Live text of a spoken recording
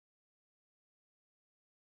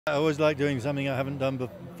I always like doing something I haven't done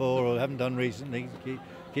before or haven't done recently.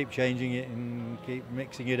 Keep changing it and keep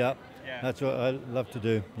mixing it up. Yeah. That's what I love to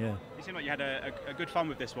do. Yeah. You seem like you had a good fun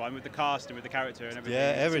with this one, with the cast and with the character and everything.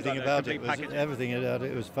 Yeah, everything about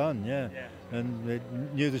it was fun. Yeah. Yeah. And they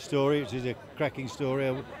knew the story, which is a cracking story.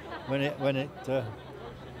 When it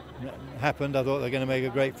happened, I thought they're going to make a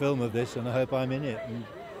great film of this, and I hope I'm in it. And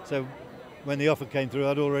so when the offer came through,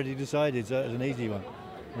 I'd already decided, so it was an easy one.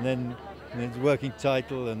 And then the working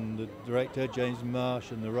title and the director James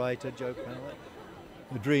Marsh and the writer Joe Pennell,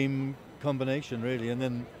 a dream combination really.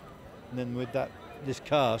 And then with this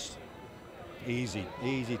cast, easy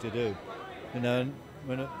to do. You know,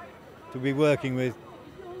 to be working with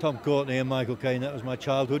Tom Courtenay and Michael Caine, that was my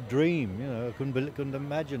childhood dream. You know, I couldn't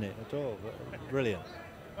imagine it at all. Brilliant.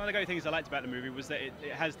 One of the great things I liked about the movie was that it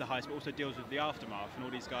has the heist, but also deals with the aftermath and all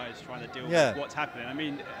these guys trying to deal with what's happening. I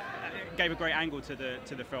mean, it gave a great angle to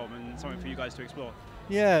the film and something for you guys to explore.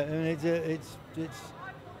 Yeah, and it's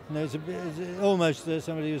almost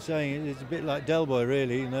somebody was saying it's a bit like Del Boy,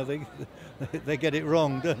 really. You know, they get it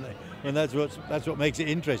wrong, don't they? And that's what makes it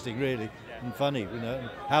interesting, really, and funny. You know,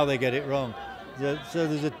 how they get it wrong. So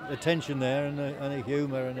there's a tension there and a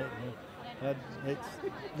humour, and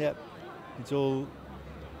it's all.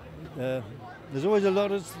 There's always a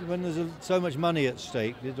lot of when there's so much money at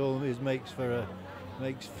stake. It always makes for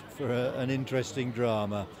an interesting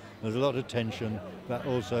drama. There's a lot of tension, but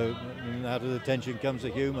also out of the tension comes the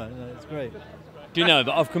humour. You know, it's great. Do you know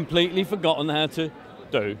that I've completely forgotten how to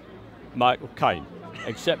do Michael Caine?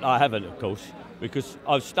 Except I haven't, of course, because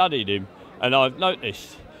I've studied him and I've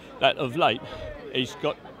noticed that of late he's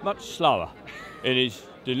got much slower in his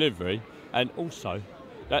delivery, and also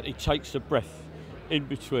that he takes a breath in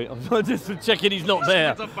between. I'm just checking he's not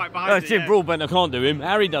there. That's in Broadbent, I can't do him.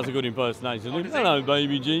 Harry does a good impersonation. Hello,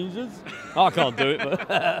 baby Jesus. I can't do it,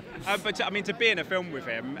 but... but I mean, to be in a film with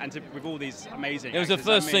him and with all these amazing... It was the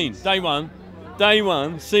first scene, day one,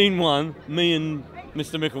 scene one, me and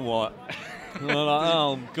Mr. Micklewhite. And I'm like,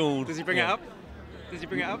 oh, God. Does he bring it up? Does he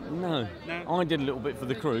bring it up? No. I did a little bit for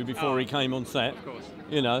the crew before he came on set. Of course.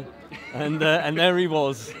 You know, and there he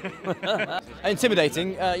was.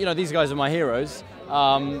 Intimidating. You know, these guys are my heroes.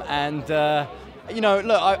 You know,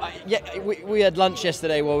 look, we had lunch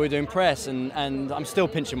yesterday while we were doing press, and I'm still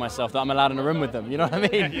pinching myself that I'm allowed in a room with them. You know what I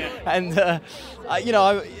mean? Yeah. And you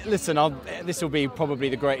know, listen, this will be probably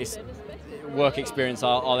the greatest work experience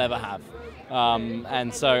I'll ever have.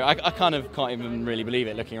 And so I kind of can't even really believe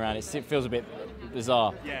it looking around. It feels a bit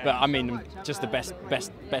bizarre, but I mean, just the best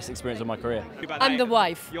experience of my career. I'm the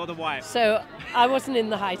wife. You're the wife. So I wasn't in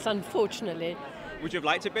the heist, unfortunately. Would you have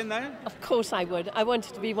liked to have been there? Of course I would. I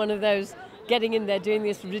wanted to be one of those getting in there doing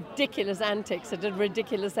these ridiculous antics at a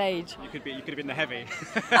ridiculous age. You could have been the heavy.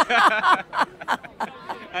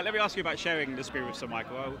 Let me ask you about sharing the screen with Sir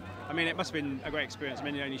Michael. I mean, it must have been a great experience. I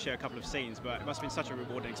mean, you only share a couple of scenes, but it must have been such a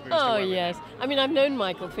rewarding experience. Oh, yes. I mean, I've known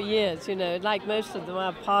Michael for years, you know, like most of them,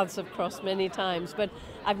 our paths have crossed many times, but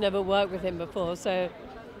I've never worked with him before, so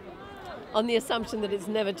on the assumption that it's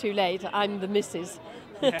never too late, I'm the missus.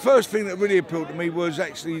 The first thing that really appealed to me was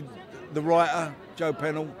actually the writer, Joe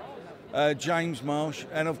Pennell, James Marsh,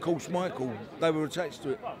 and of course Michael. They were attached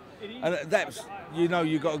to it. And that's, you know,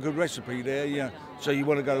 you got a good recipe there, yeah, so you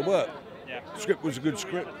want to go to work. Yeah. The script was a good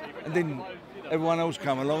script, and then everyone else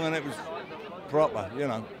came along and it was proper, you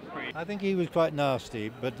know. I think he was quite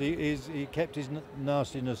nasty, but he kept his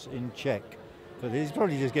nastiness in check. But he's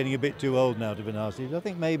probably just getting a bit too old now to be nasty. I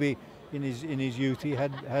think maybe in his youth he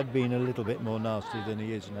had been a little bit more nasty than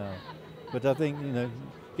he is now. But I think, you know,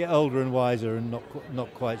 get older and wiser and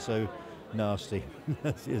not quite so nasty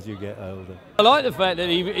as you get older. I like the fact that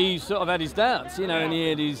he sort of had his doubts, you know, and he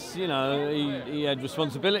had his, you know, he had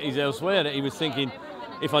responsibilities elsewhere that he was thinking,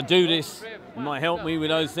 if I do this, it might help me with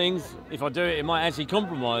those things. If I do it, it might actually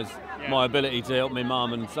compromise my ability to help my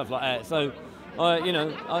mum and stuff like that. So, you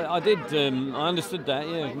know, I understood that,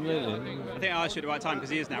 yeah, completely. I think I asked you at the right time because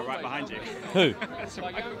he is now right behind you. Who? Sir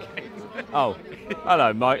Michael Caine. Oh,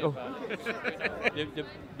 hello, Michael.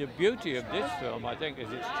 The beauty of this film, I think,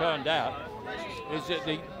 as it's turned out, is that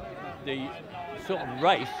the sort of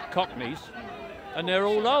race, Cockneys, and they're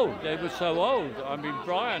all old. They were so old. I mean,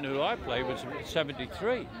 Brian, who I play, was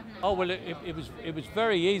 73. Oh, well, it was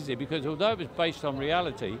very easy because although it was based on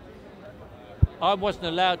reality, I wasn't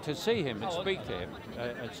allowed to see him and speak to him,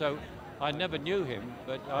 and so I never knew him.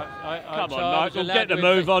 But Come on, Michael, get the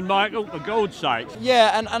move on, Michael, for God's sake.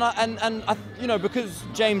 Yeah, and I, you know, because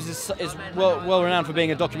James is well renowned for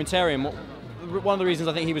being a documentarian. One of the reasons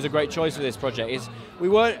I think he was a great choice for this project is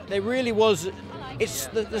there really was. It's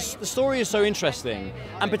the story is so interesting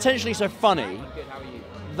and potentially so funny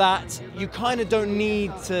that you kind of don't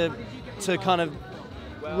need to kind of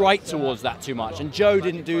write towards that too much, and Joe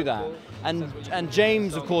didn't do that. And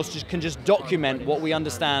James, of course, can just document what we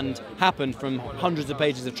understand happened from hundreds of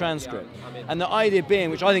pages of transcript. And the idea being,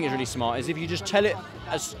 which I think is really smart, is if you just tell it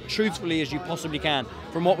as truthfully as you possibly can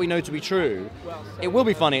from what we know to be true, it will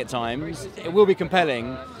be funny at times, it will be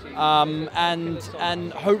compelling,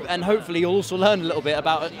 and hopefully you'll also learn a little bit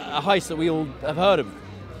about a heist that we all have heard of.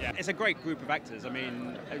 Yeah, it's a great group of actors. I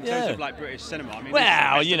mean, in terms of like British cinema, I mean,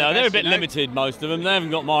 well, you know, they're a bit limited, most of them. They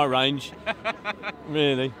haven't got my range,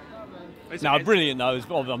 really. No, brilliant though.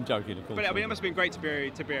 I'm joking, of course. But I mean, it must have been great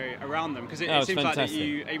to be around them, because it seems fantastic. Like that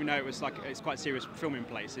you, even though it was like it's quite serious filming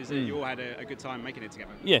places, you all had a good time making it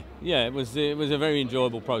together. Yeah, it was a very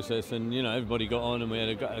enjoyable process, and you know, everybody got on and we had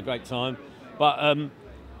a great time. But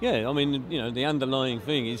yeah, I mean, you know, the underlying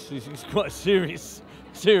thing is quite a serious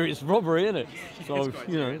robbery, isn't it? So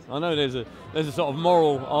you know, I know there's a sort of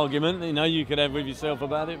moral argument, you know, you could have with yourself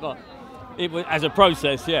about it, but it was, as a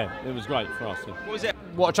process, yeah, it was great for us. Yeah. What was it?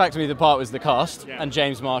 What attracted me to the part was the cast, and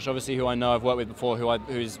James Marsh, obviously, who I know I've worked with before,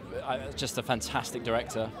 who's just a fantastic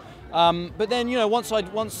director. But then, you know, once I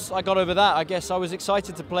got over that, I guess I was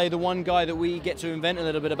excited to play the one guy that we get to invent a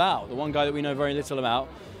little bit about, the one guy that we know very little about,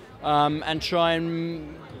 and try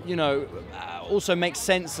and, you know, also make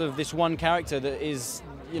sense of this one character that is,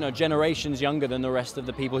 you know, generations younger than the rest of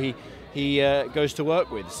the people he goes to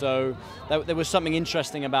work with. So there was something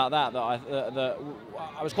interesting about that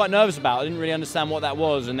I was quite nervous about. I didn't really understand what that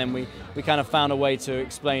was, and then we kind of found a way to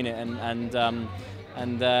explain it, and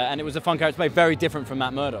it was a fun character to play, very different from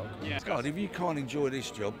Matt Murdock. Yeah. God, if you can't enjoy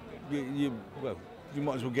this job, you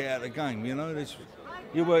might as well get out of the game. You know,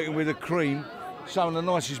 you're working with a cream, some of the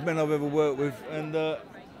nicest men I've ever worked with, and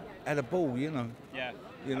had a ball. You know. Yeah.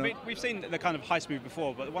 You know? I mean, we've seen the kind of heist movie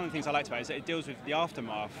before, but one of the things I liked about it is that it deals with the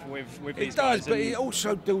aftermath with these guys. It does, but it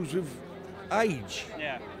also deals with age.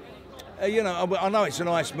 Yeah. You know, I know it's a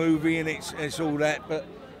nice movie and it's all that, but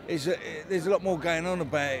there's a lot more going on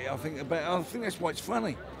about it. I think that's why it's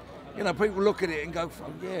funny. You know, people look at it and go,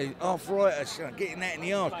 oh, yeah, arthritis, you know, getting that in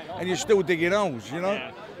the arse, and you're still digging holes, you know.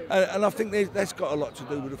 Yeah. And I think that's got a lot to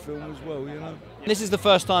do with the film as well, you know. This is the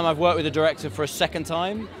first time I've worked with a director for a second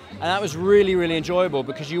time, and that was really, really enjoyable,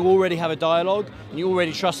 because you already have a dialogue and you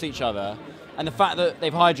already trust each other. And the fact that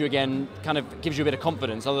they've hired you again kind of gives you a bit of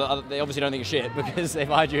confidence. Although they obviously don't think you're shit because they've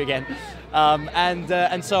hired you again.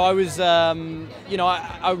 And so I was, you know,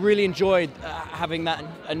 I really enjoyed having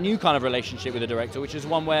a new kind of relationship with the director, which is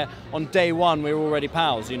one where on day one we were already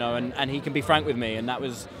pals, you know, and he can be frank with me, and that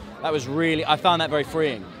was really, I found that very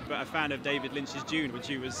freeing. But a fan of David Lynch's Dune, which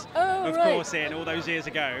he was, of course, in all those years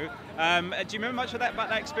ago. Do you remember much about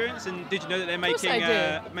that experience? And did you know that they're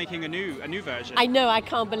making a new version? I know, I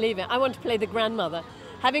can't believe it. I want to play the grandmother.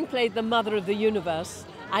 Having played the mother of the universe,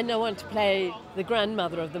 I now want to play the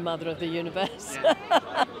grandmother of the mother of the universe.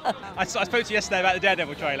 Yeah. I spoke to you yesterday about the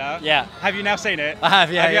Daredevil trailer. Yeah. Have you now seen it? I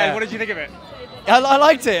have, yeah. What did you think of it? I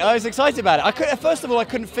liked it. I was excited about it. First of all, I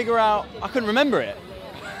couldn't remember it.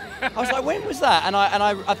 I was like, when was that? And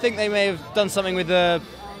I think they may have done something with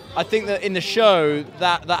I think that in the show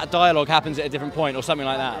that dialogue happens at a different point or something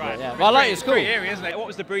like that. Right. But, yeah. But I like it. It's cool. Pretty eerie, isn't it? What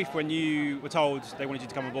was the brief when you were told they wanted you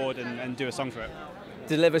to come aboard and do a song for it?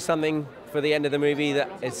 Deliver something for the end of the movie that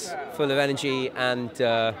is full of energy and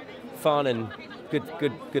fun and good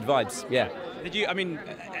vibes. Yeah. Did you? I mean,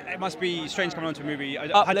 it must be strange coming onto a movie.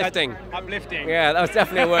 Uplifting. Uplifting. Yeah, that was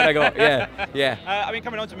definitely a word I got. Yeah. I mean,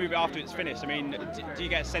 coming onto a movie after it's finished. I mean, do you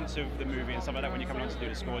get a sense of the movie and stuff like that when you're coming on to do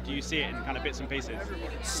the score? Do you see it in kind of bits and pieces?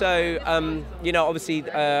 So, you know, obviously,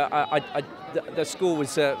 the score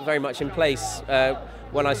was very much in place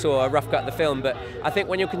when I saw a rough cut of the film. But I think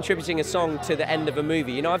when you're contributing a song to the end of a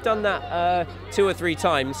movie, you know, I've done that 2 or 3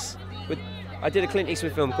 times. I did a Clint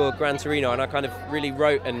Eastwood film called Gran Torino, and I kind of really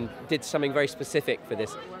wrote and did something very specific for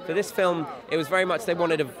this. For this film, it was very much they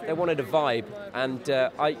wanted a vibe, and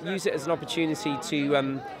I use it as an opportunity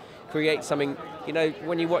to create something. You know,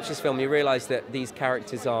 when you watch this film, you realise that these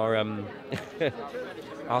characters are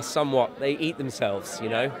somewhat, they eat themselves, you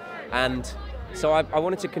know, and so I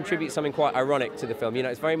wanted to contribute something quite ironic to the film. You know,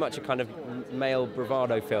 it's very much a kind of male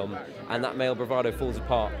bravado film, and that male bravado falls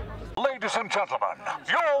apart. Ladies and gentlemen,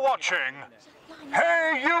 you're watching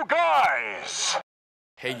Hey You Guys!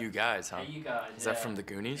 Hey You Guys, huh? Hey You Guys. Is that from the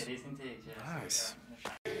Goonies? It is indeed, yeah. Nice.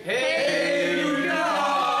 Hey